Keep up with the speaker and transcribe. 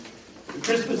The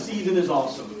Christmas season is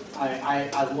awesome.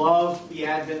 I love the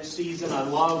Advent season. I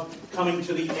love coming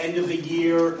to the end of the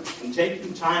year and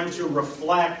taking time to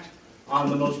reflect on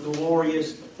the most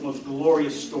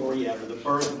glorious story ever, the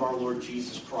birth of our Lord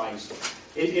Jesus Christ.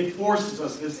 It forces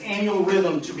us, this annual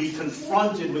rhythm, to be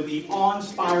confronted with the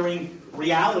awe-inspiring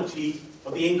reality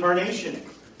of the Incarnation.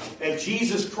 That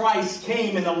Jesus Christ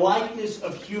came in the likeness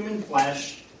of human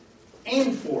flesh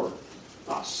and for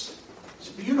us. It's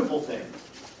a beautiful thing.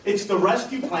 It's the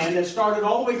rescue plan that started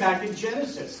all the way back in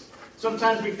Genesis.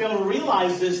 Sometimes we fail to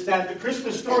realize this, that the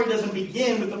Christmas story doesn't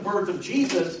begin with the birth of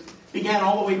Jesus. It began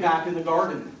all the way back in the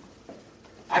garden.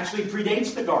 Actually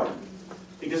predates the garden.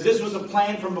 Because this was a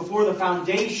plan from before the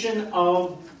foundation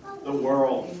of the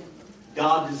world.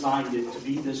 God designed it to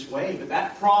be this way. But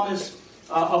that promise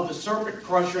of the serpent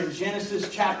crusher in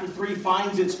Genesis chapter 3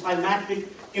 finds its climactic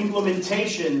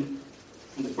implementation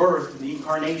in the birth and the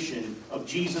incarnation of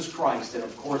Jesus Christ, and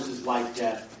of course his life,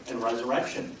 death, and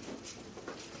resurrection.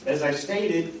 As I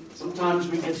stated, sometimes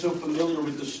we get so familiar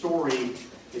with the story,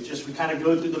 we kind of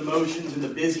go through the motions and the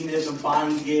busyness of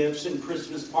buying gifts and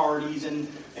Christmas parties and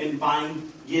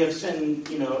buying gifts and,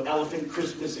 elephant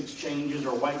Christmas exchanges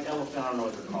or white elephant, I don't know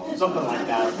what they're called, something like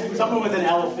that. Something with an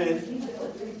elephant.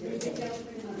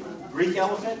 Greek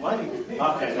elephant? What?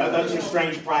 Okay, those are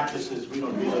strange practices. We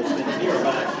don't do those things here.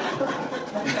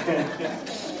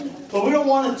 But we don't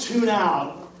want to tune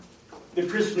out the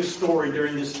Christmas story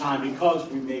during this time because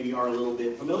we maybe are a little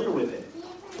bit familiar with it.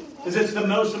 Because it's the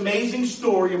most amazing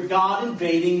story of God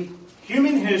invading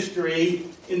human history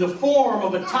in the form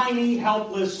of a tiny,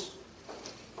 helpless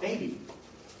baby.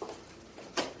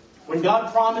 When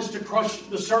God promised to crush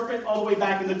the serpent all the way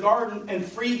back in the garden and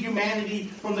free humanity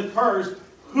from the curse,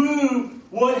 who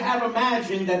would have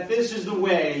imagined that this is the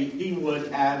way he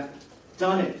would have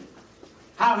done it?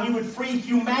 How he would free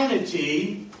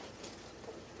humanity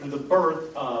through the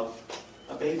birth of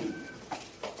a baby.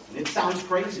 And it sounds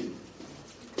crazy.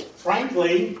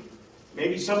 Frankly,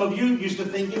 maybe some of you used to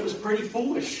think it was pretty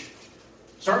foolish.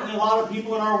 Certainly a lot of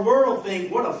people in our world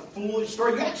think, what a foolish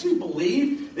story. You actually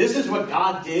believe this is what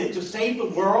God did to save the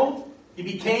world? He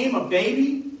became a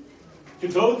baby to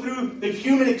go through the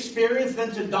human experience, then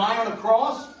to die on a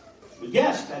cross?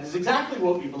 Yes, that is exactly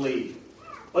what we believe.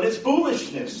 But it's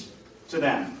foolishness to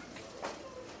them.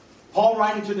 Paul,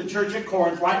 writing to the church at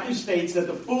Corinth, rightly states that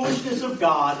the foolishness of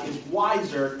God is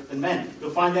wiser than men.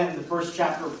 You'll find that in the first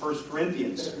chapter of 1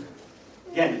 Corinthians.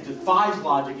 Again, it defies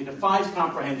logic, it defies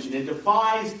comprehension, it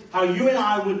defies how you and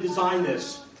I would design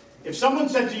this. If someone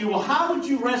said to you, well, how would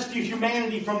you rescue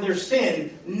humanity from their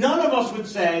sin? None of us would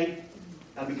say,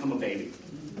 I'd become a baby.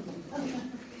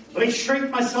 Let me shrink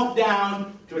myself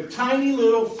down to a tiny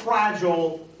little,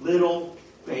 fragile little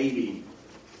baby.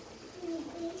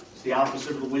 It's the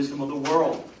opposite of the wisdom of the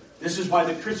world. This is why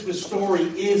the Christmas story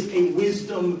is a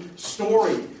wisdom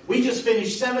story. We just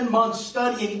finished 7 months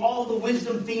studying all the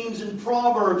wisdom themes in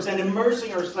Proverbs and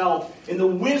immersing ourselves in the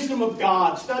wisdom of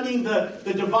God, studying the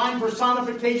divine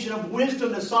personification of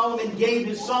wisdom that Solomon gave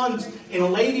his sons in a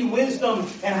Lady Wisdom,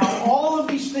 and how all of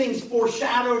these things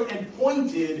foreshadowed and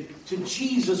pointed to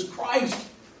Jesus Christ,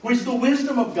 who is the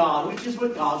wisdom of God, which is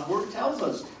what God's Word tells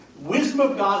us. Wisdom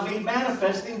of God made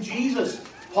manifest in Jesus.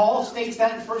 Paul states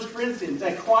that in 1 Corinthians,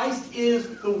 that Christ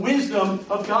is the wisdom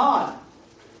of God.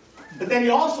 But then he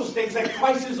also states that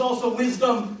Christ is also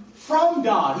wisdom from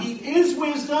God. He is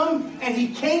wisdom, and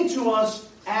he came to us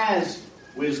as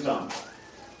wisdom.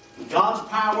 God's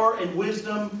power and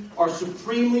wisdom are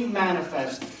supremely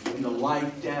manifest in the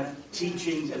life, death,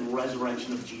 teachings, and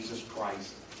resurrection of Jesus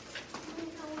Christ.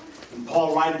 And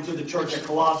Paul, writing to the church at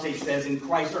Colossae, says, in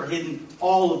Christ are hidden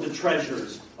all of the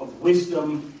treasures of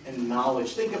wisdom and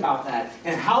knowledge. Think about that.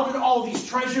 And how did all these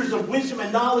treasures of wisdom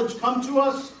and knowledge come to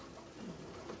us?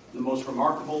 In the most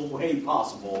remarkable way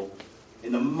possible,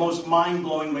 in the most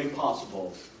mind-blowing way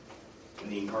possible, in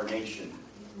the incarnation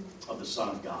of the Son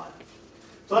of God.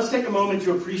 So let's take a moment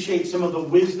to appreciate some of the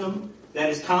wisdom that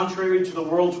is contrary to the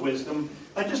world's wisdom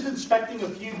by just inspecting a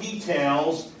few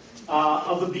details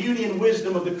of the beauty and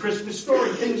wisdom of the Christmas story,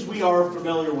 things we are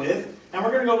familiar with. And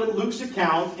we're going to go with Luke's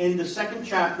account in the 2nd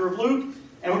chapter of Luke,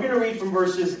 and we're going to read from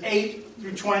verses 8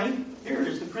 through 20. Here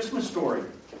is the Christmas story.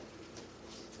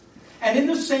 And in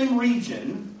the same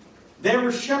region, there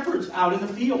were shepherds out in the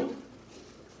field,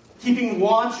 keeping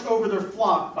watch over their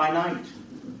flock by night.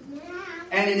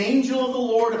 And an angel of the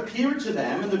Lord appeared to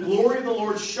them, and the glory of the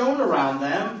Lord shone around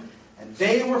them, and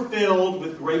they were filled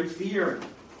with great fear.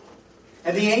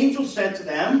 And the angel said to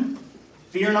them,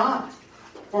 fear not,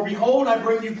 for behold, I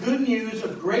bring you good news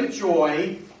of great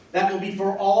joy that will be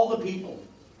for all the people.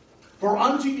 For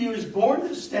unto you is born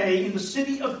this day in the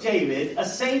city of David a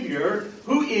Savior,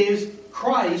 who is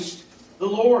Christ the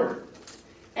Lord.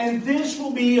 And this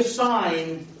will be a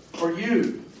sign for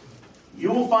you.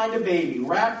 You will find a baby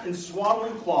wrapped in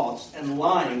swaddling cloths and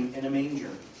lying in a manger."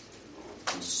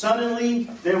 And suddenly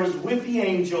there was with the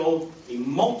angel a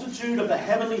multitude of the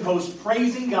heavenly host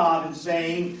praising God and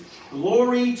saying,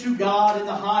 "Glory to God in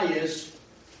the highest,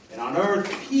 and on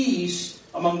earth peace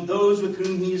among those with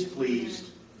whom he is pleased."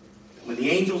 When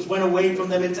the angels went away from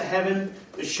them into heaven,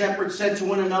 the shepherds said to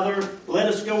one another, "Let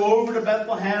us go over to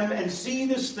Bethlehem and see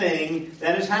this thing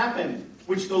that has happened,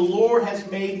 which the Lord has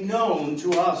made known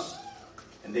to us."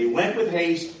 And they went with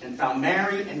haste and found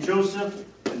Mary and Joseph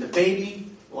and the baby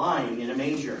lying in a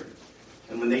manger.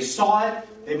 And when they saw it,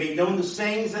 they made known the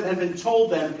sayings that had been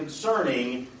told them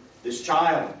concerning this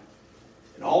child.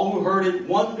 And all who heard it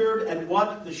wondered at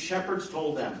what the shepherds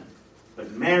told them.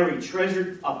 But Mary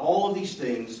treasured up all of these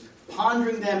things,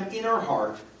 pondering them in her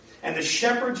heart. And the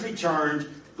shepherds returned,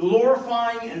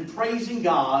 glorifying and praising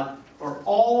God for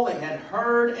all they had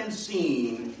heard and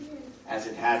seen as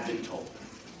it had been told.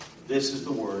 This is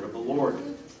the word of the Lord.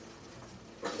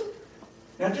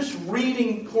 Now, just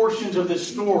reading portions of this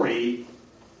story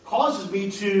causes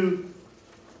me to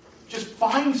just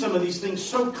find some of these things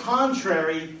so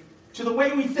contrary to the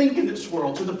way we think in this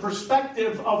world, to the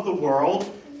perspective of the world.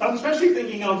 I'm especially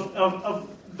thinking of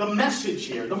the message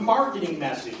here, the marketing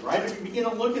message, right? If you begin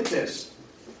to look at this.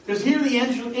 Because here the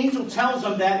angel tells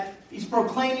them that he's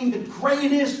proclaiming the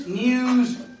greatest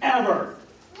news ever.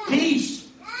 Peace.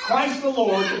 Christ the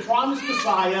Lord, the promised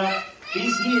Messiah,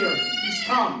 he's here. He's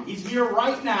come. He's here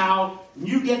right now.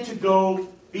 You get to go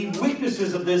be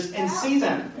witnesses of this and see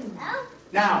them.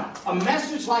 Now, a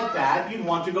message like that, you'd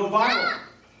want to go viral.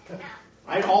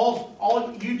 Right? All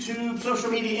YouTube, social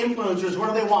media influencers,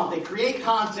 what do they want? They create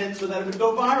content so that it would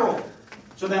go viral.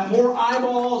 So that more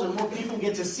eyeballs and more people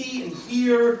get to see and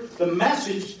hear the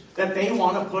message that they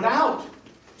want to put out.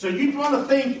 So you'd want to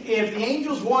think, if the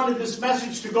angels wanted this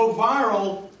message to go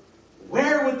viral,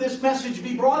 where would this message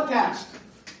be broadcast?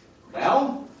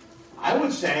 Well, I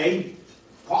would say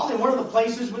probably one of the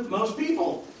places with most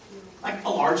people, like a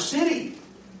large city.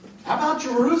 How about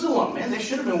Jerusalem? Man, they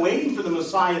should have been waiting for the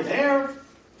Messiah there.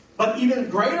 But even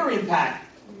greater impact,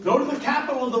 go to the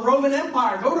capital of the Roman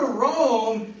Empire. Go to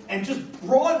Rome and just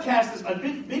broadcast this, a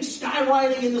big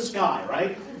skywriting in the sky,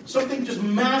 right? Something just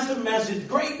massive message.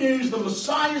 Great news, the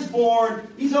Messiah is born.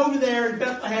 He's over there in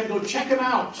Bethlehem. Go check him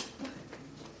out.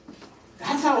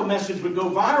 That's how a message would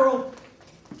go viral.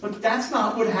 But that's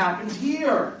not what happened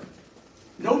here.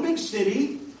 No big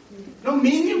city. No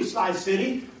medium-sized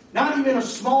city. Not even a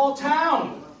small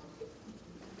town.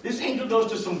 This angel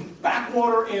goes to some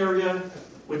backwater area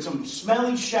with some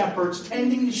smelly shepherds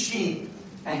tending the sheep,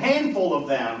 a handful of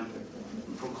them,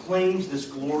 and proclaims this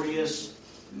glorious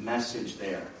message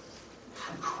there.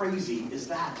 How crazy is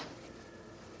that?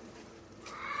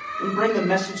 Didn't bring the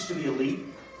message to the elite.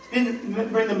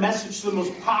 Didn't bring the message to the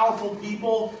most powerful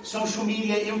people, social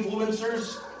media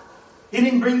influencers. He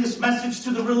didn't bring this message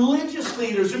to the religious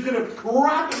leaders who could have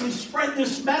rapidly spread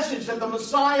this message that the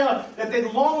Messiah that they'd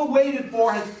long awaited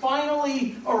for had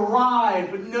finally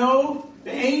arrived. But no,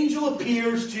 the angel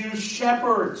appears to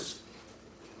shepherds.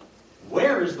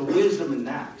 Where is the wisdom in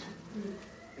that?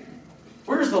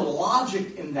 Where's the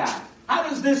logic in that? How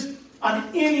does this, on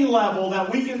any level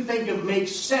that we can think of, make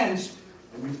sense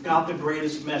when we've got the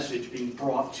greatest message being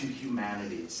brought to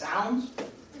humanity? It sounds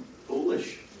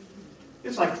foolish.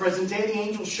 It's like present day, the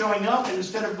angels showing up, and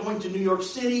instead of going to New York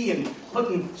City and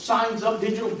putting signs up,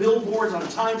 digital billboards on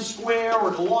Times Square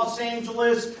or to Los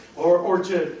Angeles or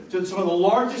to some of the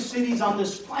largest cities on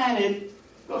this planet,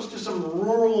 goes to some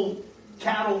rural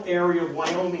cattle area of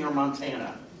Wyoming or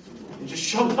Montana and just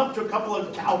showed up to a couple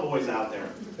of cowboys out there.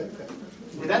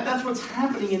 That's what's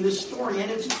happening in this story, and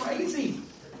it's crazy.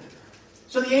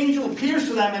 So the angel appears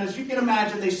to them, and as you can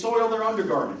imagine, they soil their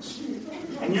undergarments.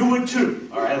 And you would too.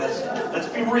 All right, let's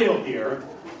be real here.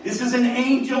 This is an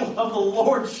angel of the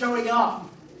Lord showing up.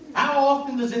 How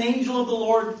often does an angel of the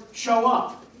Lord show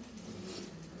up?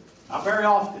 Not very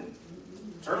often.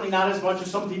 Certainly not as much as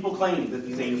some people claim that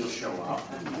these angels show up.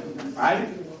 Right?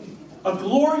 A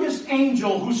glorious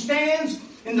angel who stands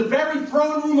in the very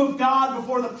throne room of God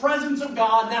before the presence of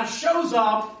God now shows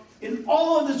up in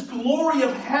all of this glory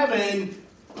of heaven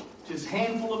to his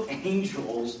handful of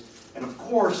angels. And of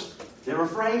course, they're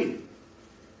afraid.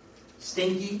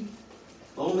 Stinky,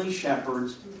 lonely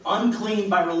shepherds, unclean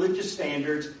by religious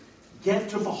standards, get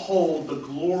to behold the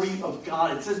glory of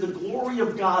God. It says the glory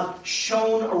of God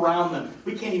shone around them.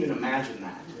 We can't even imagine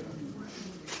that.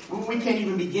 We can't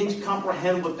even begin to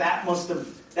comprehend what that must have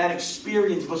that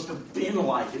experience must have been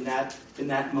like in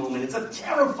that moment. It's a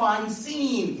terrifying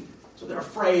scene. So they're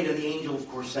afraid, and the angel, of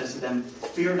course, says to them,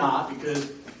 fear not, because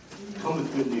you come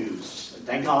with good news. And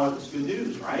thank God it's good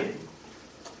news, right?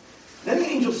 Then the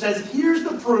angel says, here's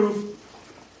the proof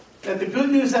that the good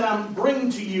news that I'm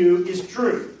bringing to you is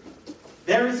true.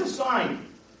 There is a sign.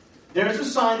 There's a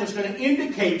sign that's going to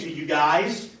indicate to you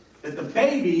guys that the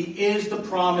baby is the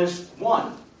promised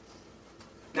one.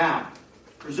 Now,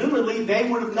 presumably they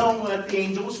would have known what the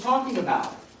angel was talking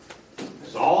about.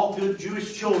 As all good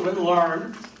Jewish children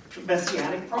learn the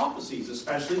messianic prophecies,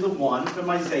 especially the one from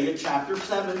Isaiah chapter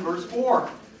 7, verse 4.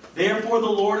 Therefore the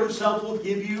Lord himself will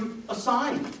give you a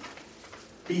sign.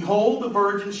 Behold, the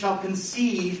virgin shall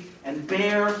conceive and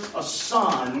bear a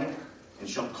son, and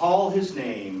shall call his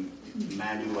name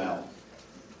Emmanuel.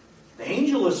 The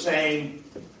angel is saying,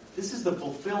 this is the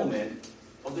fulfillment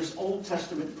of this Old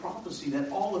Testament prophecy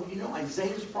that all of you know,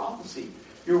 Isaiah's prophecy.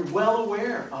 You're well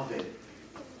aware of it.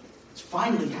 It's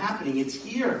finally happening. It's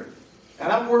here. Now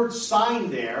that word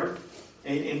sign there,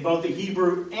 in both the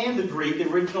Hebrew and the Greek, the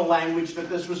original language that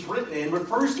this was written in,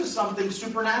 refers to something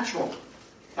supernatural.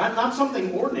 Not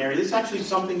something ordinary. This is actually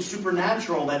something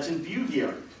supernatural that's in view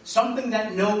here. Something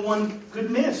that no one could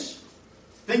miss.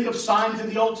 Think of signs in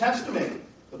the Old Testament.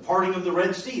 The parting of the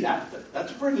Red Sea.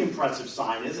 That's a pretty impressive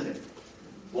sign, isn't it?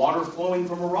 Water flowing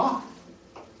from a rock.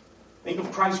 Think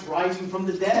of Christ rising from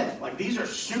the dead. Like, these are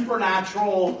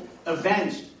supernatural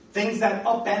events. Things that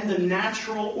upend the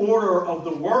natural order of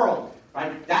the world.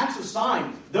 Right? That's a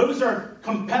sign. Those are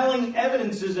compelling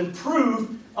evidences and proof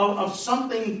of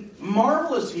something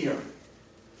marvelous here.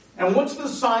 And what's the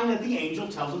sign that the angel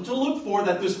tells them to look for,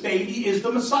 that this baby is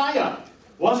the Messiah?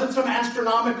 Was it some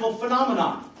astronomical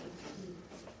phenomenon?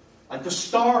 Like the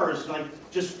stars, like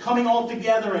just coming all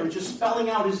together and just spelling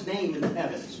out his name in the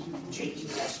heavens.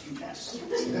 J-E-S-U-S.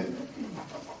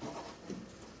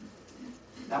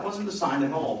 That wasn't the sign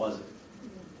at all, was it?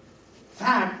 In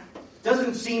fact,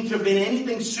 doesn't seem to have been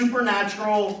anything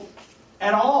supernatural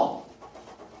at all.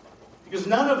 Because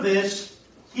none of this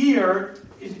here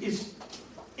is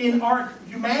in our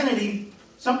humanity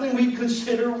something we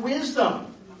consider wisdom.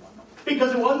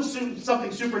 Because it wasn't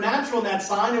something supernatural in that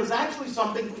sign, it was actually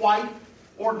something quite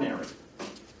ordinary.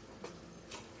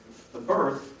 The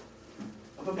birth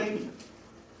of a baby.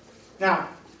 Now,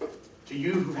 to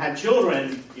you who've had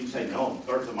children, you'd say, no,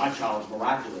 the birth of my child is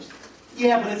miraculous.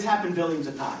 Yeah, but it's happened billions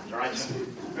of times, right?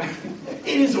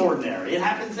 It is ordinary. It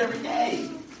happens every day.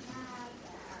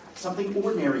 Something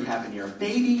ordinary happened here. A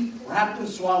baby wrapped in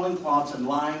swaddling cloths and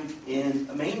lying in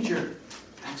a manger.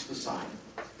 That's the sign.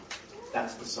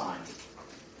 That's the sign.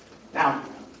 Now,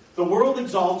 the world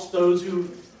exalts those who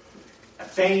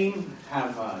have fame,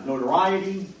 have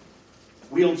notoriety,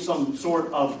 wield some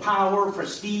sort of power,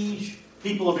 prestige,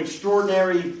 people of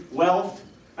extraordinary wealth.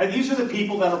 These are the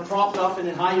people that are propped up and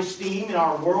in high esteem in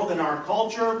our world, in our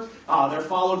culture. They're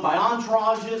followed by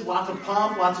entourages, lots of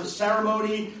pomp, lots of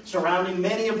ceremony surrounding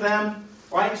many of them.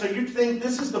 Right? So you'd think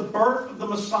this is the birth of the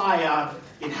Messiah.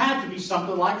 It had to be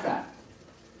something like that.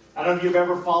 I don't know if you've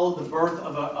ever followed the birth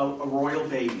of a royal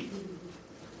baby.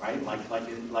 Right? Like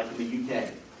in the UK.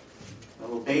 A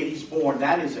little baby's born.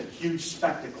 That is a huge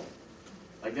spectacle.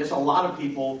 Like, there's a lot of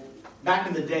people back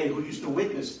in the day who used to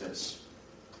witness this.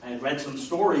 I had read some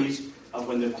stories of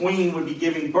when the queen would be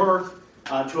giving birth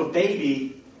to a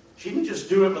baby. She didn't just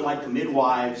do it with like the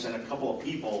midwives and a couple of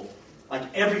people. Like,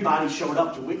 everybody showed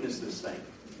up to witness this thing.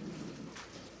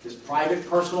 This private,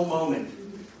 personal moment.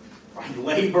 Right?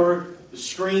 Labor, the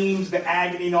screams, the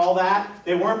agony, and all that.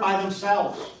 They weren't by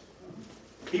themselves.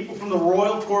 People from the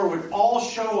royal court would all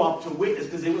show up to witness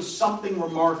because it was something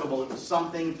remarkable. It was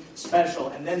something special.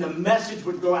 And then the message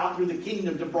would go out through the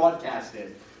kingdom to broadcast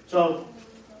it. So,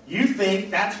 you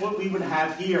think that's what we would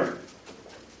have here.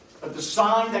 But the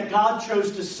sign that God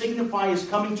chose to signify his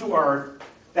coming to earth,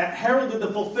 that heralded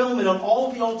the fulfillment of all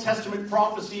of the Old Testament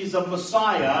prophecies of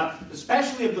Messiah,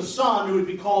 especially of the Son, who would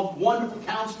be called Wonderful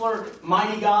Counselor,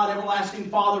 Mighty God, Everlasting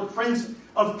Father, Prince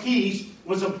of Peace,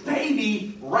 was a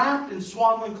baby wrapped in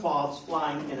swaddling cloths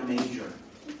lying in a manger.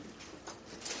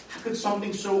 How could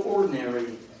something so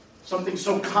ordinary, something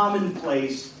so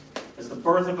commonplace as the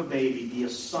birth of a baby be a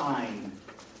sign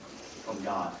from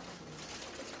God?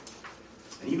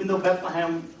 And even though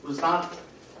Bethlehem was not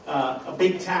a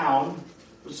big town,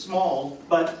 it was small,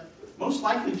 but most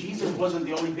likely Jesus wasn't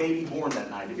the only baby born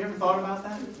that night. Have you ever thought about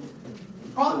that?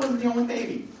 He probably wasn't the only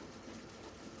baby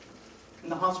in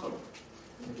the hospital.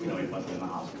 We know he wasn't in the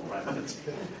hospital, right? But it's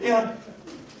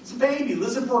a baby.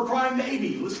 Listen for a crying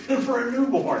baby. Listen for a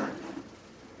newborn.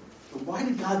 But why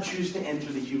did God choose to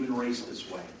enter the human race this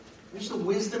way? There's the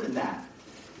wisdom in that.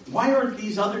 Why aren't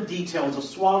these other details of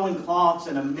swaddling cloths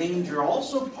and a manger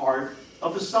also part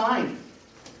of the sign?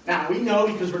 Now, we know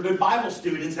because we're good Bible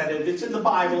students that if it's in the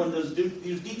Bible and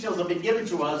these details have been given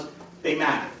to us, they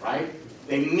matter, right?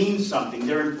 They mean something.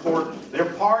 They're important.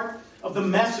 They're part of the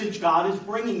message God is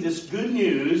bringing, this good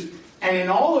news. And in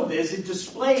all of this, it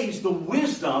displays the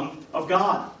wisdom of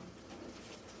God.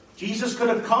 Jesus could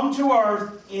have come to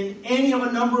earth in any of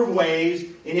a number of ways,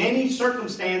 in any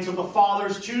circumstance of the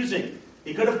Father's choosing.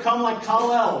 He could have come like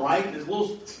Kal-El, right? His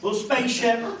little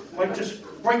spaceship, like just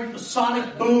break the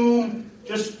sonic boom,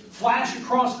 just flash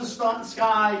across the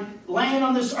sky, land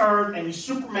on this earth, and he's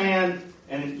Superman,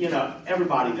 and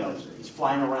everybody knows it. He's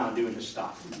flying around doing his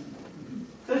stuff.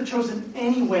 Could have chosen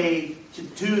any way to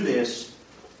do this,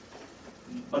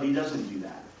 but he doesn't do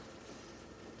that.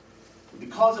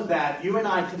 Because of that, you and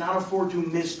I cannot afford to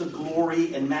miss the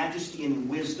glory and majesty and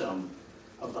wisdom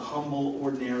of the humble,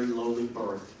 ordinary, lowly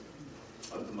birth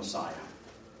of the Messiah.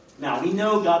 Now, we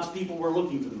know God's people were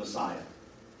looking for the Messiah.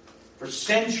 For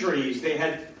centuries, they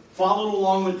had followed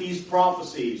along with these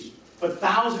prophecies. But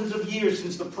thousands of years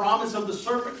since the promise of the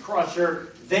serpent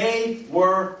crusher, they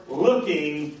were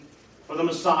looking for the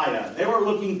Messiah. They were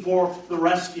looking for the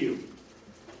rescue.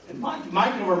 And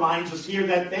Micah reminds us here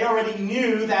that they already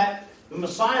knew that the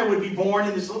Messiah would be born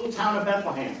in this little town of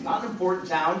Bethlehem. Not an important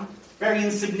town, very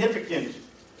insignificant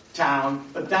town,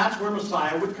 but that's where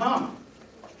Messiah would come.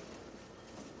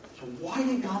 So why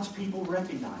did God's people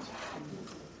recognize it?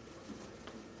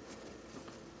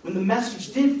 When the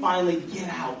message did finally get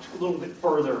out a little bit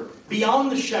further,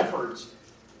 beyond the shepherds,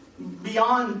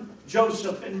 beyond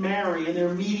Joseph and Mary and their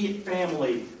immediate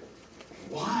family,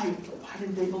 why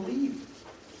didn't they believe?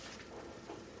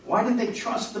 Why didn't they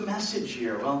trust the message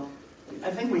here? Well, I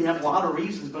think we have a lot of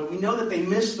reasons, but we know that they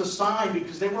missed the sign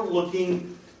because they were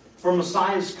looking for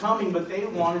Messiah's coming, but they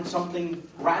wanted something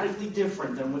radically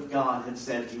different than what God had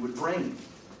said he would bring.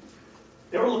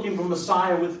 They were looking for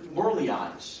Messiah with worldly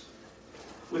eyes,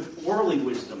 with worldly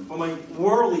wisdom, from a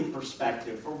worldly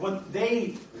perspective, for what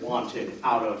they wanted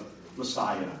out of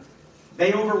Messiah.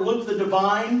 They overlooked the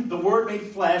divine, the Word made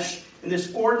flesh, in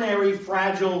this ordinary,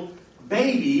 fragile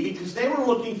baby because they were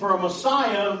looking for a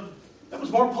Messiah that was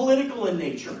more political in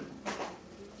nature.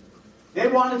 They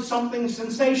wanted something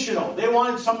sensational. They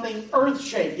wanted something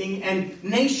earth-shaking and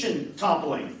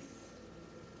nation-toppling.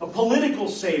 A political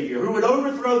savior who would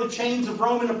overthrow the chains of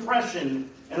Roman oppression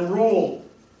and rule.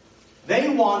 They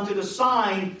wanted a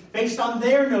sign based on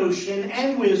their notion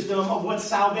and wisdom of what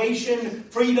salvation,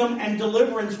 freedom, and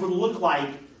deliverance would look like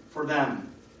for them.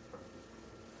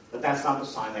 But that's not the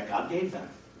sign that God gave them.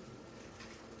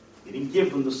 He didn't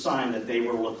give them the sign that they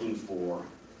were looking for.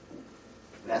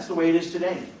 That's the way it is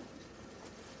today.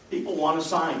 People want a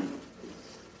sign.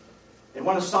 They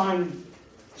want a sign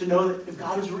to know that if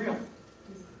God is real.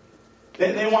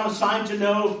 They want a sign to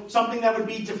know something that would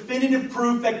be definitive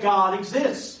proof that God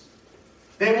exists.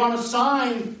 They want a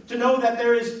sign to know that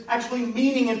there is actually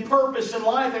meaning and purpose in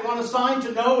life. They want a sign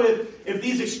to know if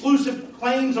these exclusive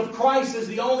claims of Christ is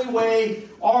the only way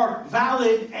are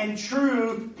valid and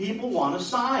true. People want a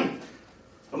sign.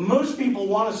 But most people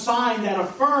want a sign that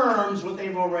affirms what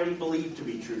they've already believed to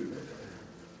be true.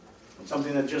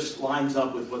 Something that just lines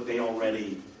up with what they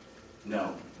already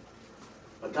know.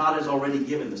 But God has already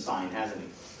given the sign, hasn't he?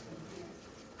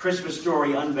 Christmas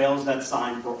story unveils that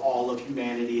sign for all of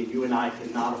humanity, and you and I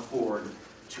cannot afford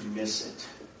to miss it.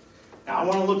 Now, I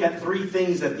want to look at three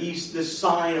things that this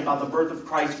sign about the birth of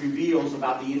Christ reveals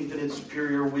about the infinite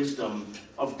superior wisdom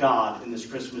of God in this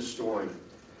Christmas story.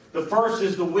 The first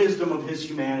is the wisdom of his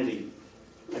humanity.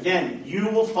 Again, you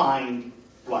will find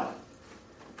what?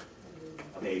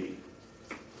 A baby.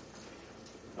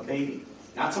 A baby.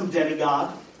 Not some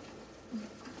demigod.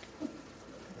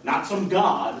 Not some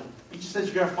god. He just says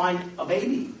you're going to find a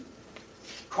baby.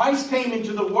 Christ came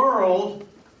into the world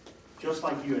just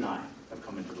like you and I have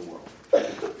come into the world.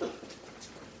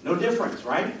 No difference,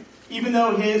 right? Even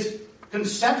though his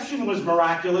conception was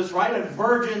miraculous, right? A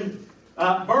virgin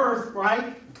birth,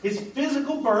 right? His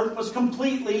physical birth was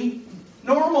completely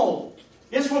normal.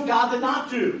 Guess what God did not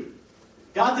do?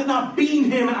 God did not beam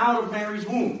him out of Mary's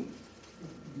womb.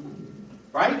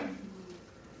 Right?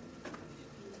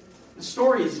 The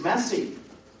story is messy.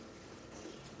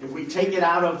 If we take it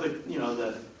out of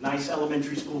the nice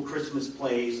elementary school Christmas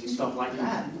plays and stuff like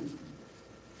that.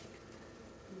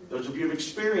 Those of you who have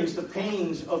experienced the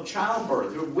pains of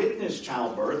childbirth, who have witnessed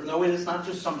childbirth, know it is not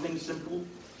just something simple,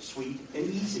 sweet, and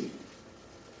easy.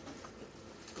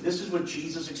 This is what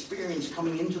Jesus experienced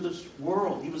coming into this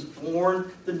world. He was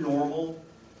born the normal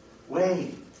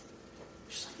way,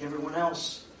 just like everyone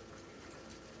else.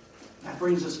 That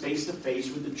brings us face to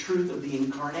face with the truth of the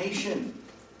incarnation.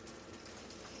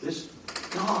 This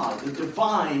God, the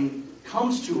divine,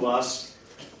 comes to us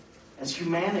as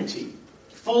humanity.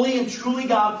 Fully and truly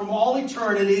God from all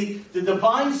eternity, the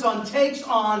divine Son takes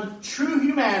on true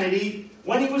humanity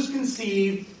when he was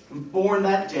conceived and born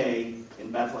that day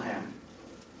in Bethlehem.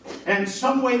 And in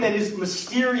some way that is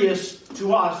mysterious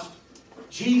to us,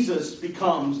 Jesus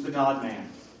becomes the God-man.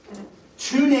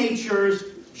 Two natures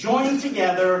joined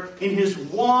together in his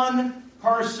one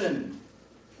person.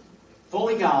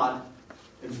 Fully God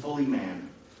and fully man.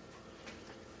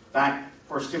 In fact,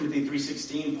 1 Timothy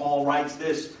 3:16, Paul writes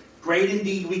this, "Great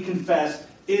indeed, we confess,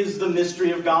 is the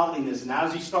mystery of godliness." And how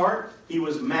does he start? He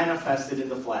was manifested in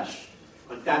the flesh.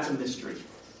 But that's a mystery.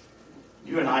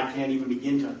 You and I can't even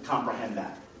begin to comprehend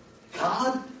that.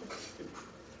 God, the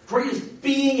greatest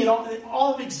being in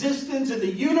all of existence in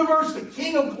the universe, the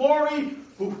King of glory,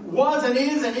 who was and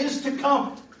is to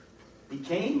come,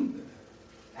 became,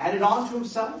 added on to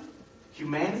himself,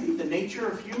 humanity, the nature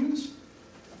of humans.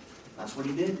 That's what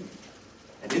he did.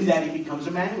 And in that he becomes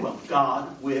Emmanuel,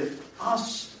 God with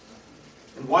us.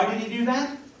 And why did he do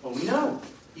that? Well, we know.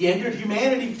 He entered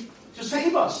humanity to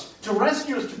save us, to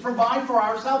rescue us, to provide for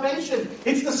our salvation.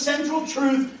 It's the central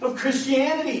truth of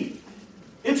Christianity.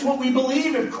 It's what we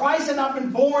believe. If Christ had not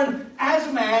been born as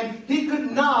a man, he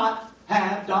could not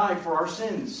have died for our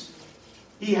sins.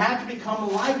 He had to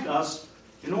become like us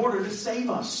in order to save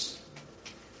us.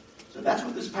 So that's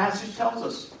what this passage tells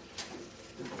us.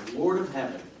 That the Lord of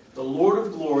heaven, the Lord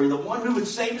of glory, the one who would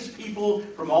save his people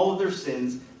from all of their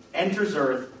sins, enters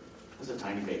earth as a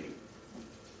tiny baby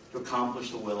to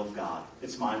accomplish the will of God.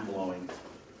 It's mind-blowing.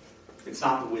 It's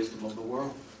not the wisdom of the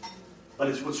world, but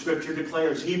it's what Scripture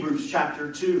declares. Hebrews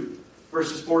chapter 2,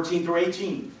 verses 14 through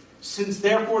 18. "Since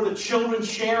therefore the children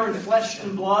share in flesh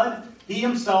and blood, he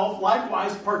himself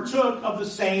likewise partook of the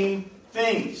same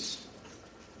things."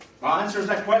 Well, answers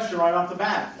that question right off the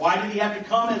bat. Why did he have to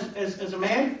come as a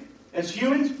man? As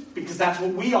humans? Because that's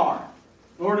what we are.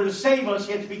 In order to save us,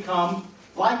 he had to become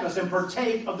like us and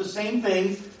partake of the same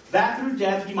things, that through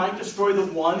death he might destroy the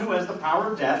one who has the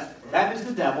power of death, that is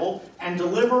the devil, and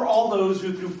deliver all those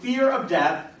who through fear of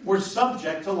death were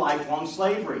subject to lifelong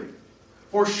slavery.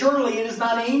 For surely it is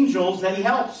not angels that he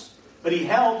helps, but he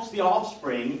helps the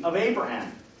offspring of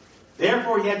Abraham.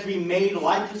 Therefore he had to be made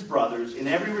like his brothers in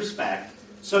every respect,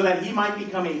 so that he might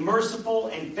become a merciful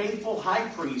and faithful high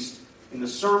priest in the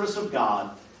service of God,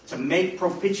 to make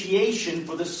propitiation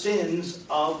for the sins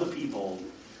of the people.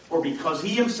 For because he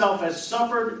himself has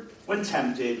suffered when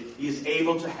tempted, he is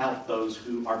able to help those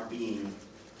who are being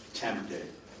tempted.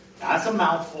 Now, that's a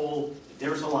mouthful.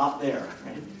 There's a lot there,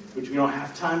 right? Which we don't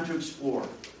have time to explore.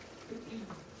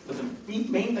 But the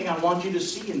main thing I want you to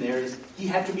see in there is he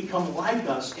had to become like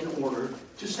us in order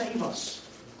to save us.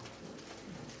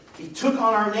 He took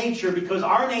on our nature because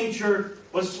our nature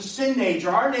was the sin nature.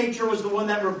 Our nature was the one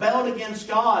that rebelled against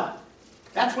God.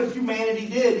 That's what humanity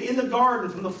did. In the garden,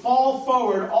 from the fall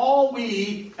forward, all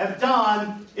we have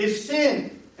done is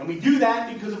sin. And we do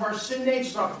that because of our sin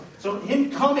nature. So him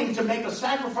coming to make a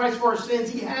sacrifice for our sins,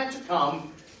 he had to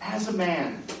come as a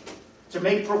man to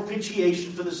make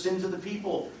propitiation for the sins of the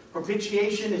people.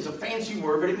 Propitiation is a fancy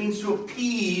word, but it means to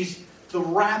appease the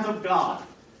wrath of God.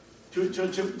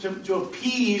 To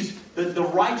appease the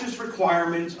righteous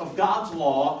requirements of God's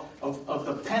law, of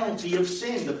the penalty of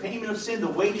sin, the payment of sin, the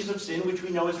wages of sin, which we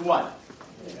know is what?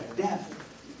 Death.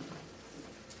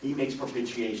 He makes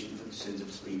propitiation for the sins of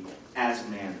his people as a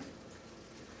man.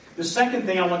 The second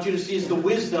thing I want you to see is the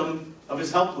wisdom of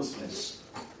his helplessness.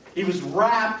 He was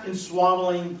wrapped in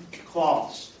swaddling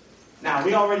cloths. Now,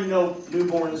 we already know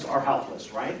newborns are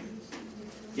helpless, right?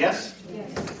 Yes?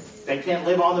 Yes. They can't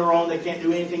live on their own. They can't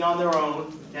do anything on their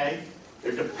own. Okay?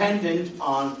 They're dependent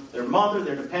on their mother.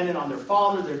 They're dependent on their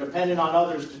father. They're dependent on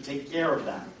others to take care of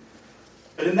them.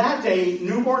 But in that day,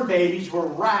 newborn babies were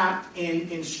wrapped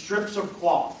in strips of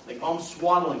cloth. They call them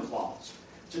swaddling cloths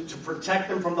to protect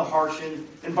them from the harsh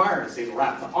environments. They'd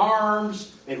wrap the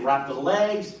arms. They'd wrap the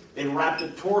legs. They'd wrap the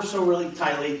torso really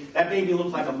tightly. That baby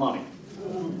looked like a mummy,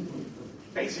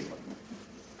 basically.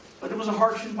 But it was a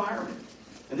harsh environment.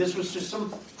 And this was just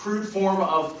some crude form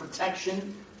of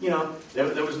protection. You know, there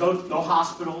was no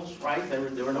hospitals, right?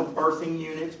 There were no birthing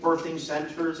units, birthing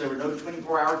centers. There were no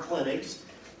 24-hour clinics.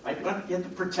 Right? You had to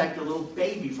protect a little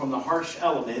baby from the harsh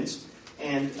elements.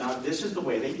 And this is the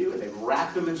way they do it. They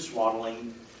wrap them in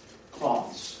swaddling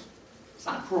cloths. It's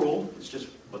not cruel. It's just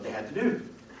what they had to do.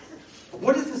 But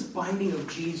what does this binding of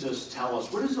Jesus tell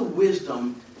us? What is the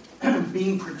wisdom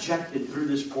being projected through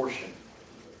this portion?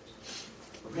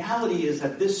 The reality is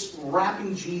that this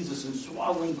wrapping Jesus in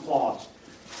swaddling cloths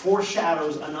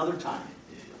foreshadows another time,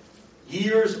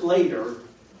 years later,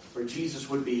 where Jesus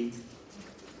would be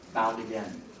bound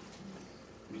again.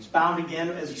 He's bound again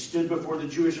as he stood before the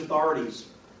Jewish authorities.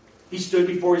 He stood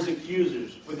before his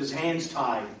accusers with his hands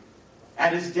tied.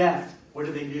 At his death, what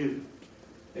did they do?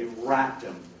 They wrapped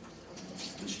him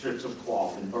in strips of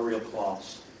cloth and burial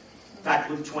cloths. In fact,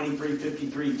 Luke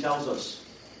 23:53 tells us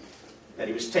that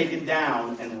he was taken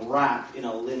down and wrapped in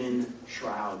a linen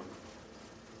shroud.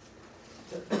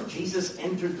 Jesus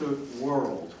entered the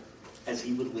world as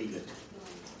he would leave it.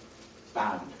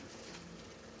 Bound.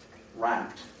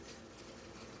 Wrapped.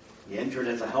 He entered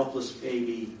as a helpless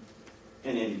baby,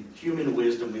 and in human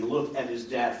wisdom, we look at his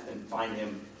death and find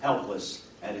him helpless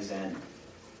at his end.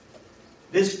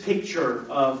 This picture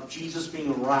of Jesus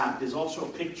being wrapped is also a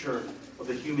picture of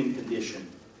the human condition.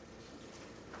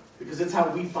 Because it's how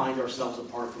we find ourselves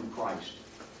apart from Christ,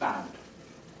 bound.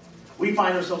 We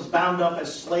find ourselves bound up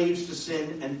as slaves to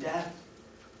sin and death.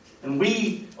 And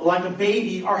we, like a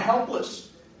baby, are helpless.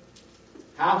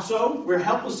 How so? We're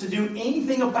helpless to do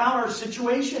anything about our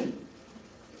situation.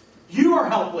 You are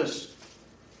helpless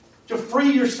to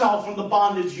free yourself from the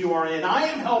bondage you are in. I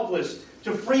am helpless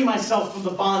to free myself from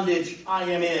the bondage I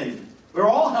am in. We're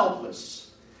all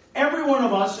helpless. Every one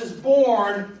of us is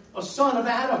born a son of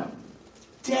Adam,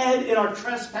 dead in our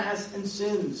trespass and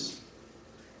sins.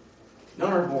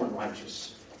 None are born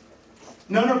righteous.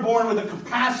 None are born with the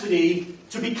capacity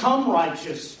to become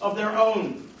righteous of their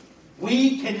own.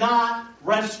 We cannot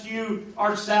rescue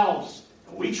ourselves.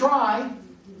 We try.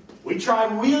 We try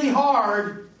really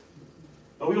hard,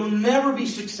 but we will never be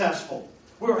successful.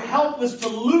 We're helpless to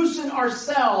loosen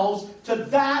ourselves to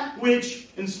that which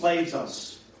enslaves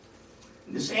us.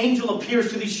 And this angel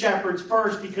appears to these shepherds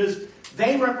first because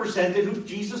they represented who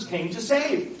Jesus came to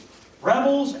save.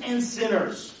 Rebels and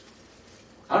sinners.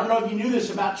 I don't know if you knew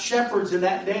this about shepherds in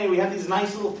that day. We have these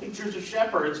nice little pictures of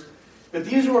shepherds, but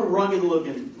these were rugged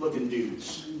looking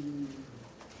dudes.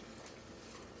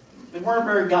 They weren't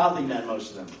very godly men,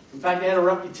 most of them. In fact, they had a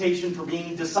reputation for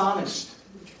being dishonest.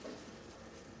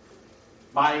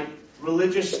 By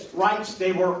religious rites,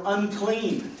 they were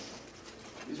unclean.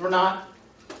 These were not,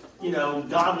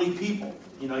 godly people.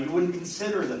 You wouldn't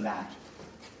consider them that.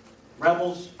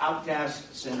 Rebels,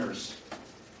 outcasts, sinners.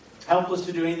 Helpless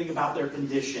to do anything about their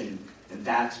condition. And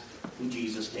that's who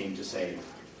Jesus came to save.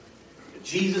 But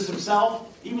Jesus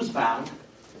himself, he was bound.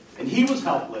 And he was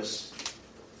helpless.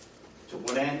 To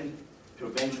what end? To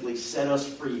eventually set us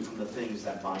free from the things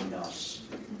that bind us.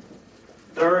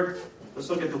 Third, let's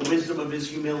look at the wisdom of his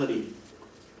humility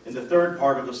in the third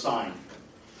part of the sign.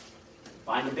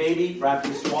 Find a baby, wrapped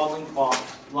in swaddling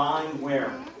cloth, lying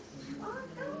where?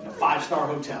 In a 5-star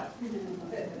hotel.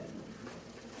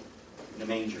 In a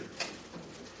manger.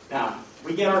 Now,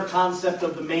 we get our concept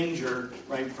of the manger,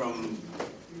 right, from,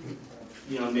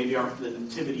 maybe the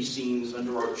nativity scenes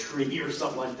under our tree or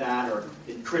something like that, or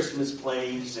in Christmas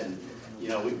plays, and,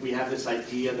 we have this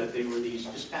idea that they were these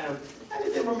just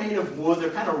they were made of wood. They're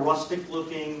kind of rustic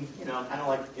looking, kind of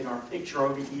like in our picture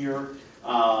over here.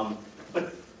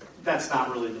 But that's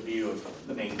not really the view of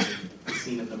the manger, the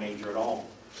scene of the manger at all.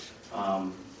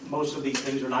 Most of these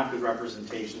things are not good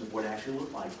representations of what it actually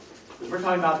looked like. Because we're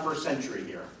talking about the first century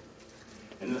here.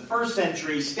 In the first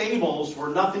century, stables were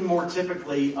nothing more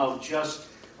typically of just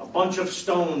a bunch of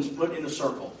stones put in a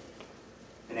circle.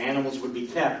 And animals would be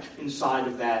kept inside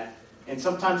of that. And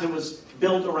sometimes it was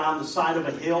built around the side of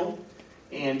a hill.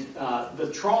 And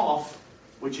the trough,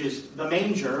 which is the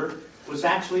manger, was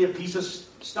actually a piece of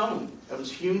stone that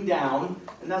was hewn down.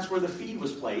 And that's where the feed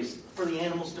was placed for the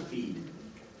animals to feed.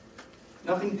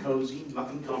 Nothing cozy,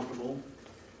 nothing comfortable.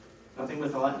 Nothing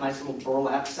with a nice little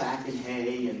burlap sack and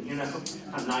hay and, a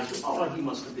nice, he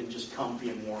must have been just comfy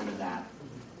and warm in that.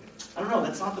 I don't know,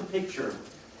 that's not the picture,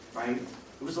 right?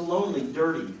 It was a lonely,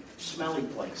 dirty, smelly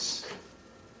place.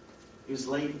 He was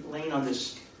laying on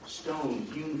this stone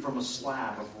hewn from a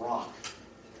slab of rock.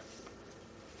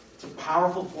 It's a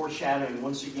powerful foreshadowing,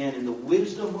 once again, in the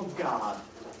wisdom of God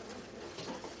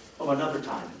of another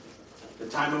time, the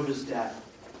time of his death.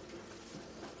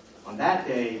 On that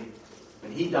day,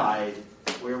 when he died,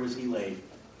 where was he laid?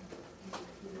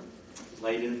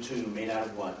 Laid in a tomb made out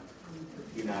of what?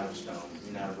 Hewn out of stone,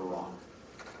 hewn out of a rock.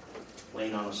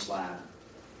 Laying on a slab.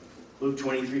 Luke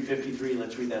 23:53,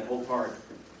 let's read that whole part.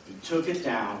 He took it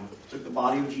down, took the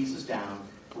body of Jesus down,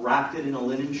 wrapped it in a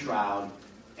linen shroud,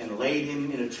 and laid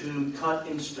him in a tomb cut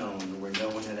in stone where no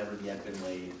one had ever yet been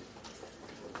laid.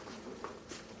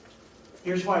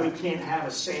 Here's why we can't have a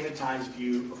sanitized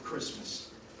view of Christmas.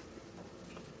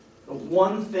 The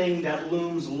one thing that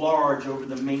looms large over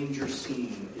the manger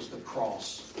scene is the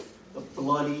cross. The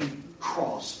bloody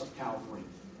cross of Calvary.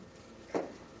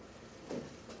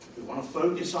 We want to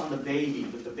focus on the baby,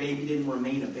 but the baby didn't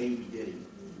remain a baby, did he?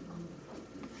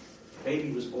 The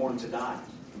baby was born to die.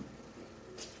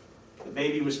 The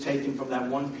baby was taken from that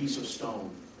one piece of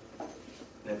stone,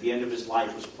 and at the end of his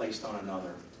life was placed on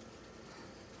another.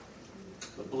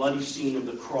 The bloody scene of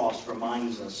the cross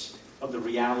reminds us of the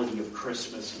reality of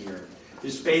Christmas here.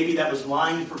 This baby that was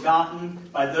lying forgotten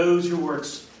by those who were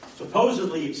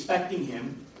supposedly expecting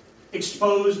him,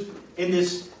 exposed in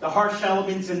the harsh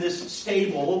elements in this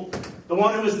stable, the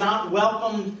one who was not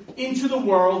welcomed into the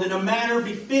world in a manner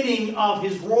befitting of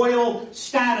his royal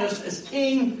status as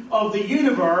king of the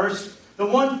universe, the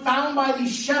one found by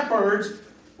these shepherds,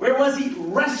 where was he?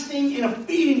 Resting in a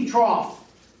feeding trough.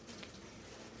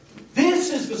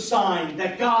 This is the sign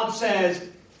that God says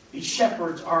these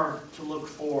shepherds are to look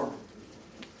for.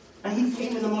 And he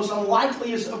came in the most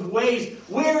unlikeliest of ways.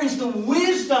 Where is the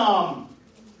wisdom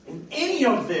in any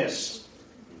of this?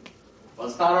 Well,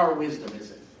 it's not our wisdom,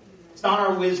 is it? It's not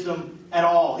our wisdom at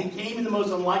all. He came in the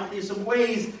most unlikeliest of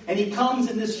ways, and he comes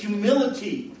in this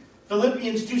humility.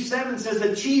 Philippians 2:7 says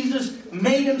that Jesus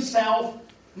made himself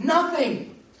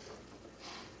nothing,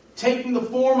 taking the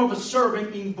form of a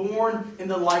servant, being born in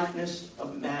the likeness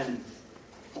of men.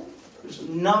 There's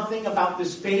nothing about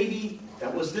this baby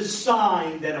that was this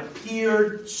sign that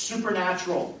appeared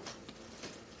supernatural.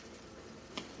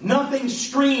 Nothing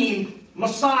screamed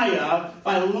Messiah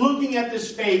by looking at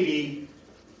this baby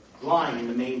lying in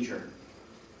the manger.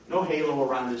 No halo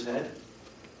around his head.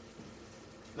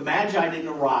 The Magi didn't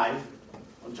arrive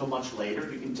until much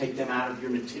later. You can take them out of your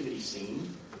nativity scene.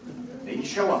 They didn't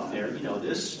show up there. You know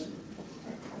this.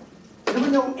 There were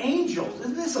no angels.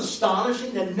 Isn't this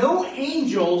astonishing that no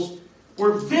angels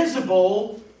were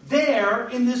visible there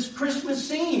in this Christmas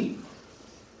scene?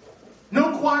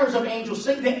 No choirs of angels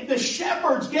sing. The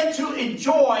shepherds get to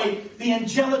enjoy the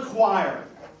angelic choir.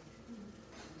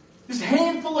 This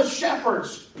handful of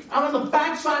shepherds out on the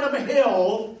backside of a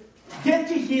hill get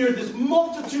to hear this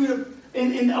multitude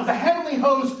of the heavenly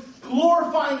host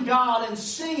glorifying God and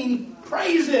singing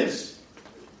praises.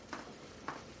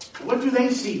 What do they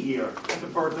see here at the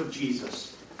birth of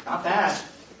Jesus? Not that.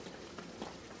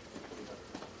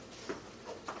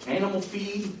 Animal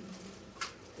feed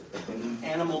and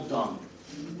animal dung.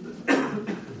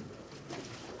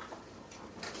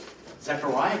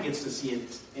 Zechariah gets to see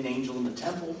an angel in the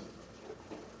temple.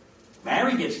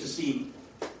 Mary gets to see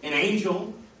an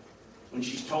angel when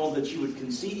she's told that she would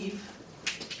conceive.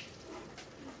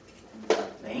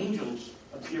 The angels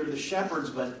appear to the shepherds,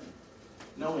 but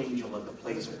no angel at the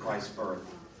place of Christ's birth.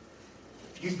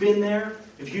 If you've been there,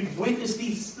 if you've witnessed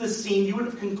this scene, you would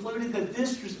have concluded that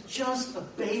this was just a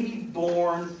baby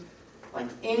born like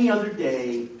any other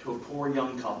day to a poor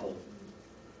young couple.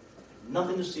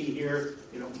 Nothing to see here.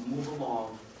 Move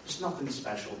along. There's nothing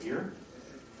special here.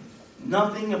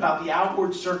 Nothing about the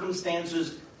outward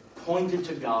circumstances pointed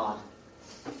to God.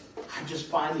 I just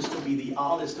find this to be the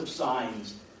oddest of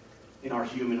signs in our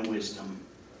human wisdom.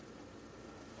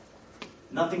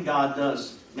 Nothing God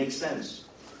does makes sense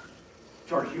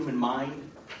to our human mind,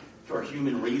 to our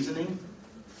human reasoning.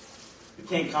 We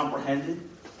can't comprehend it.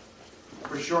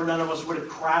 For sure, none of us would have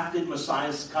crafted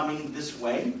Messiah's coming this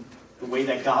way, the way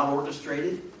that God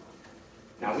orchestrated.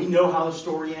 Now, we know how the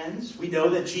story ends. We know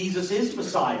that Jesus is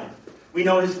Messiah. We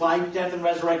know his life, death, and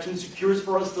resurrection secures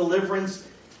for us deliverance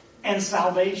and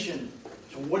salvation.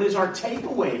 So what is our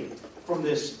takeaway from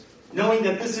this? Knowing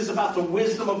that this is about the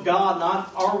wisdom of God,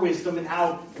 not our wisdom and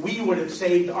how we would have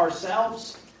saved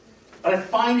ourselves. But I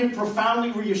find it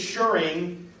profoundly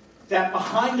reassuring that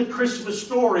behind the Christmas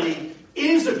story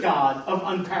is a God of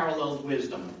unparalleled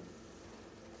wisdom.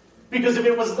 Because if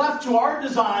it was left to our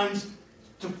designs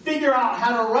to figure out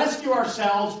how to rescue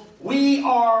ourselves, we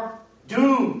are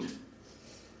doomed.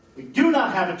 We do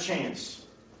not have a chance.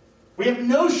 We have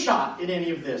no shot in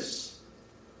any of this.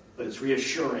 But it's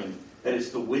reassuring that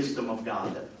it's the wisdom of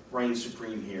God that reigns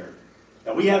supreme here.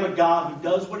 That we have a God who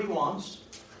does what he wants.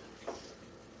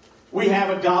 We have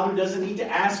a God who doesn't need to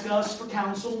ask us for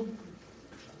counsel.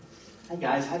 Hey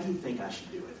guys, how do you think I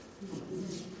should do it?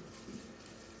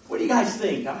 What do you guys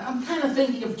think? I'm kind of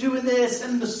thinking of doing this,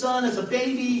 and the son as a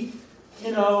baby.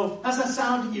 How's that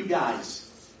sound to you guys?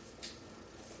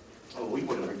 Oh, we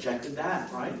would have rejected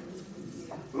that, right?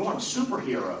 We want a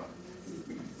superhero.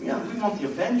 We want the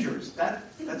Avengers.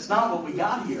 That's not what we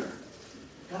got here.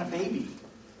 We got a baby.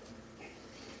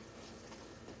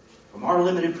 From our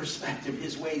limited perspective,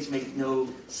 his ways make no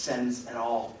sense at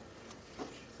all.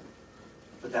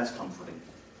 But that's comforting.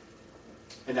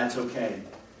 And that's okay.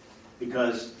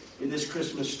 Because in this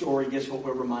Christmas story, guess what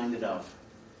we're reminded of?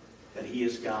 That he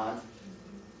is God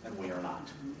and we are not.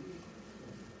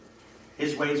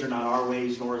 His ways are not our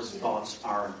ways, nor His thoughts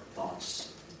our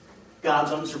thoughts. God's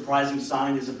unsurprising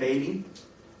sign is a baby,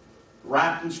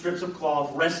 wrapped in strips of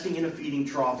cloth, resting in a feeding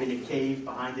trough in a cave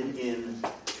behind an inn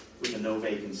with a no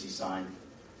vacancy sign.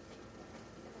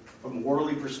 From a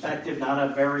worldly perspective, not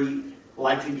a very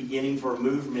likely beginning for a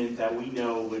movement that we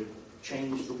know would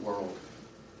change the world.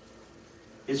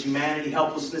 His humanity,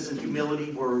 helplessness, and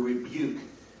humility were a rebuke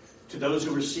to those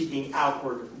who were seeking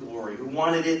outward glory, who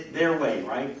wanted it their way,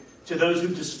 right? To those who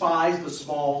despised the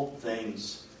small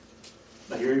things.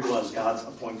 But here He was, God's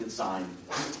appointed sign,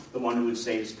 the one who would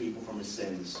save His people from His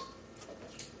sins.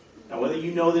 Now, whether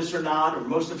you know this or not, or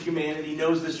most of humanity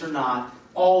knows this or not,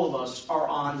 all of us are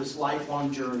on this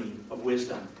lifelong journey of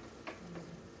wisdom.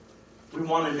 We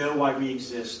want to know why we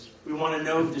exist. We want to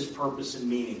know this purpose and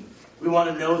meaning. We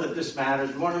want to know that this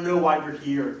matters. We want to know why we're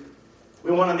here.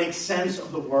 We want to make sense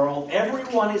of the world.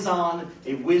 Everyone is on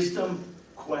a wisdom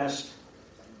quest.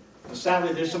 And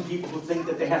sadly, there's some people who think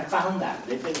that they have found that.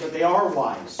 They think that they are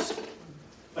wise.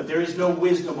 But there is no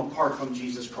wisdom apart from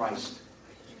Jesus Christ.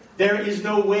 There is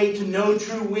no way to know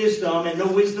true wisdom, and no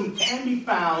wisdom can be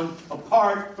found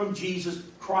apart from Jesus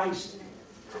Christ.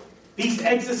 These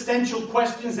existential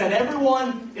questions that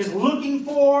everyone is looking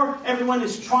for, everyone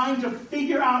is trying to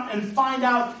figure out and find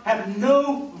out, have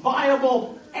no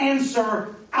viable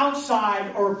answer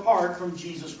outside or apart from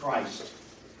Jesus Christ.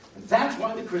 And that's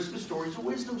why the Christmas story is a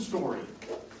wisdom story.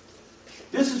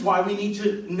 This is why we need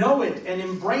to know it and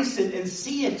embrace it and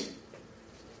see it.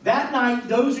 That night,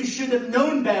 those who should have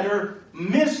known better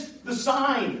missed the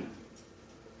sign.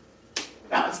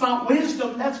 Now, it's not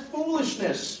wisdom, that's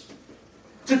foolishness.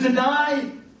 To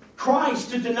deny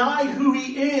Christ, to deny who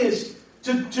He is,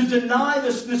 to deny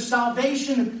the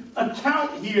salvation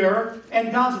account here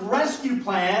and God's rescue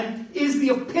plan is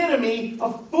the epitome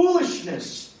of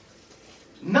foolishness,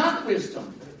 not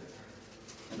wisdom.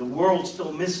 And the world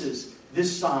still misses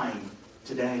this sign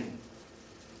today.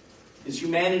 His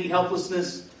humanity,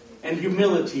 helplessness, and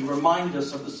humility remind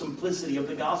us of the simplicity of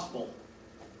the gospel.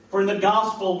 For in the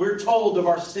gospel, we're told of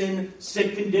our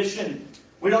sin-sick condition.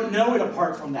 We don't know it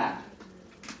apart from that.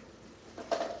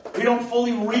 We don't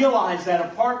fully realize that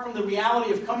apart from the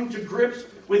reality of coming to grips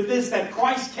with this, that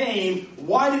Christ came.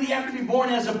 Why did He have to be born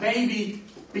as a baby?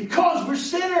 Because we're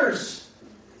sinners.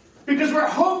 Because we're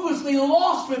hopelessly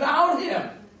lost without Him.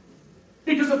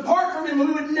 Because apart from Him,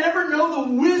 we would never know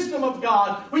the wisdom of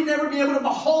God. We'd never be able to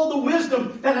behold the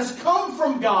wisdom that has come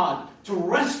from God to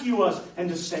rescue us and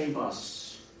to save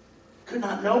us. Could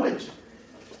not know it.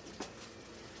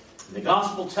 The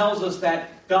gospel tells us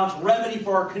that God's remedy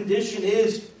for our condition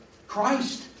is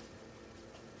Christ.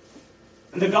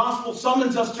 And the gospel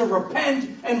summons us to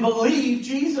repent and believe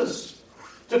Jesus.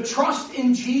 To trust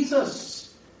in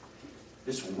Jesus.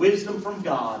 This wisdom from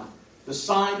God, the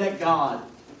sign that God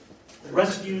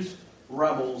rescues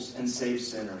rebels and saves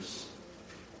sinners.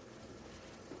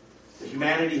 The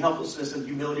humanity, helplessness, and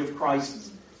humility of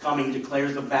Christ's coming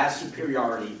declares the vast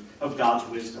superiority of God's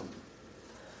wisdom.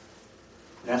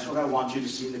 That's what I want you to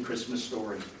see in the Christmas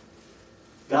story.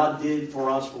 God did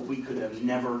for us what we could have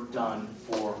never done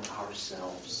for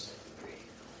ourselves.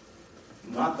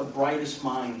 Not the brightest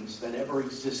minds that ever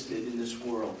existed in this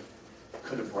world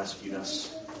could have rescued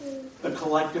us. The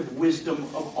collective wisdom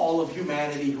of all of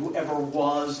humanity, whoever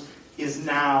was, is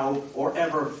now, or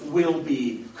ever will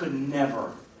be, could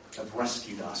never have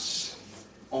rescued us.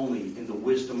 Only in the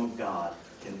wisdom of God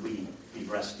can we be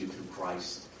rescued through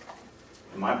Christ.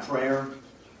 And my prayer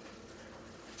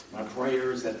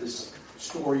is that this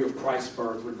story of Christ's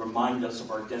birth would remind us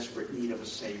of our desperate need of a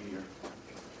Savior.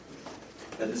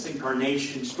 That this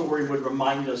incarnation story would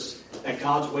remind us that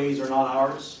God's ways are not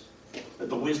ours. That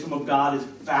the wisdom of God is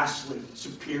vastly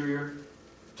superior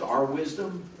to our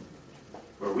wisdom.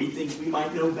 Where we think we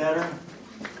might know better,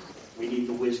 we need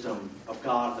the wisdom of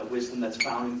God, the wisdom that's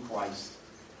found in Christ.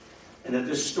 And that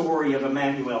this story of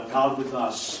Emmanuel, God with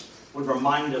us, would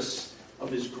remind us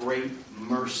of His great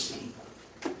mercy.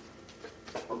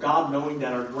 For God, knowing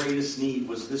that our greatest need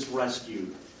was this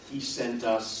rescue, He sent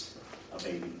us a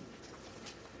baby.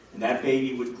 And that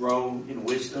baby would grow in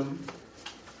wisdom,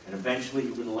 and eventually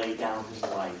He would lay down His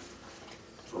life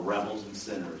for rebels and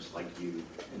sinners like you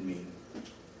and me.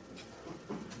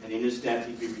 And in His death,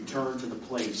 He'd be returned to the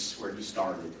place where He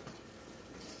started.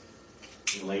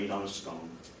 He laid on a stone.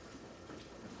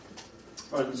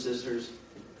 Brothers and sisters,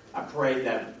 I pray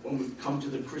that when we come to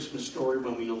the Christmas story,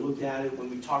 when we look at it, when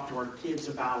we talk to our kids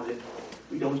about it,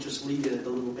 we don't just leave it at the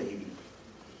little baby.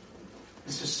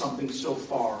 This is something so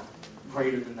far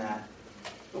greater than that.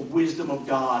 The wisdom of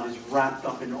God is wrapped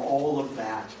up in all of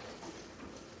that.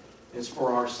 It's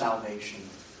for our salvation.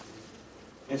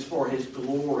 It's for His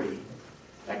glory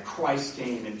that Christ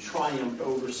came and triumphed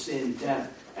over sin,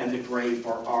 death, and the grave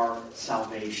for our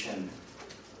salvation.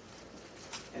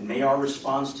 And may our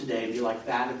response today be like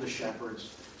that of the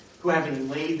shepherds, who having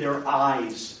laid their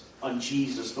eyes on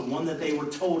Jesus, the one that they were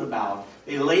told about,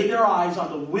 they laid their eyes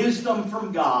on the wisdom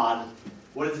from God.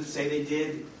 What does it say they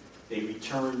did? They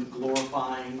returned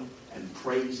glorifying and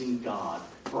praising God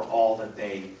for all that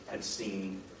they had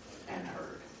seen and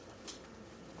heard.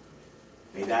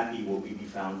 May that be what we be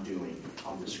found doing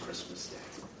on this Christmas day.